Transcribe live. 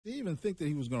He didn't even think that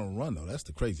he was going to run, though. That's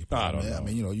the crazy part, man. I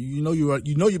mean,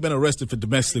 you've been arrested for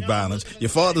domestic violence. Your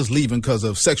father's leaving because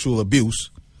of sexual abuse.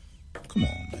 Come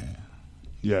on, man.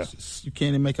 Yeah. You can't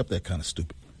even make up that kind of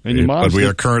stupid. But we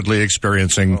are currently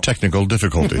experiencing technical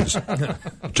difficulties.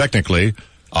 Technically,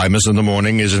 Imus in the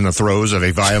Morning is in the throes of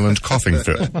a violent coughing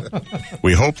fit.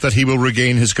 We hope that he will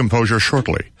regain his composure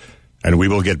shortly, and we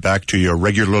will get back to your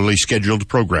regularly scheduled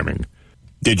programming.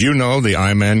 Did you know the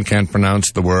I-Man can't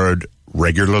pronounce the word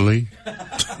regularly?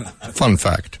 Fun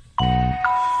fact.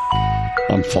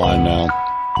 I'm fine now.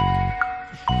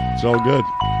 It's all good.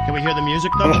 Can we hear the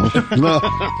music, though? No.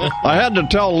 I had to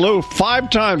tell Lou 5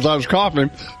 times I was coughing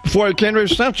before he came to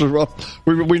his senses. Well,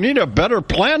 we need a better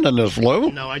plan than this, Lou.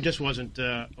 No, I just wasn't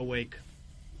awake.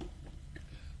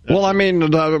 Well, I mean,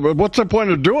 what's the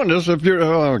point of doing this if you're...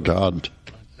 Oh, God.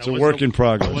 It's a work in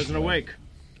progress. I wasn't awake.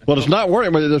 Well, it's not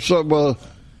working.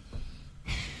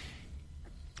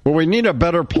 Well, we need a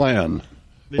better plan.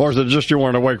 Or is it just you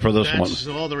weren't awake for this one? That's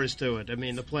all there is to it. I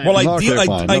mean, the plan. Well,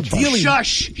 ideally...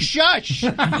 Shush! Shush!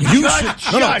 You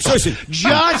shush!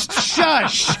 Just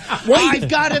shush! I've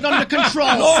got it under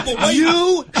control. No, but wait.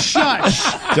 You shush!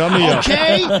 Dummy up.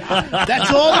 Okay?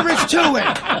 That's all there is to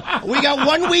it. We got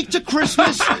 1 week to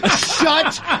Christmas.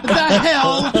 Shut the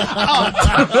hell up.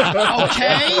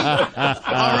 Okay?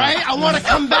 All right? I want to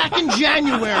come back in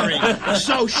January.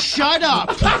 So shut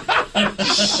up.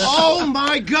 Oh,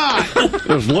 my God.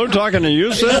 Is Lou talking to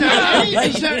you, Sid?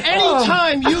 Is there any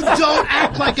time you don't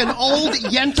act like an old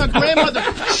Yenta grandmother?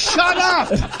 Shut up!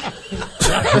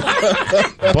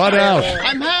 Butt out.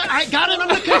 I got it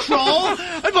under control.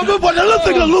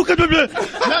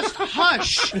 Just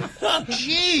hush.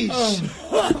 Jeez.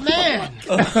 Man.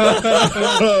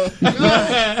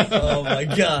 Oh, my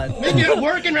God. Then you're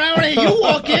working around here. You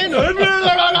walk in.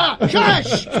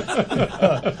 Shush.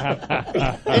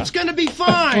 It's going to be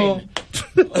fine.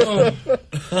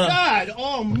 God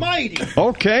almighty.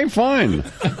 Okay, fine.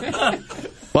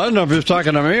 Well, I don't know if he was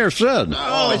talking to me or Sid.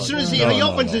 Oh, as soon as he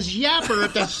opens his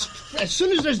yapper, as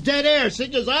soon as there's dead air,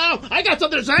 Sid goes, oh, I got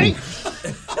something to say.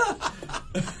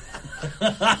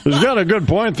 He's got a good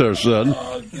point there, Sid.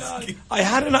 Oh, God. I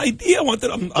had an idea.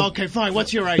 Okay, fine.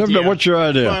 What's your idea? What's your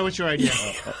idea? Fine, what's your idea?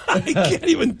 I can't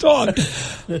even talk.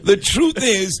 The truth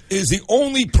is the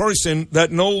only person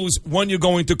that knows when you're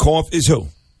going to cough is who?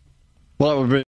 Well, it would be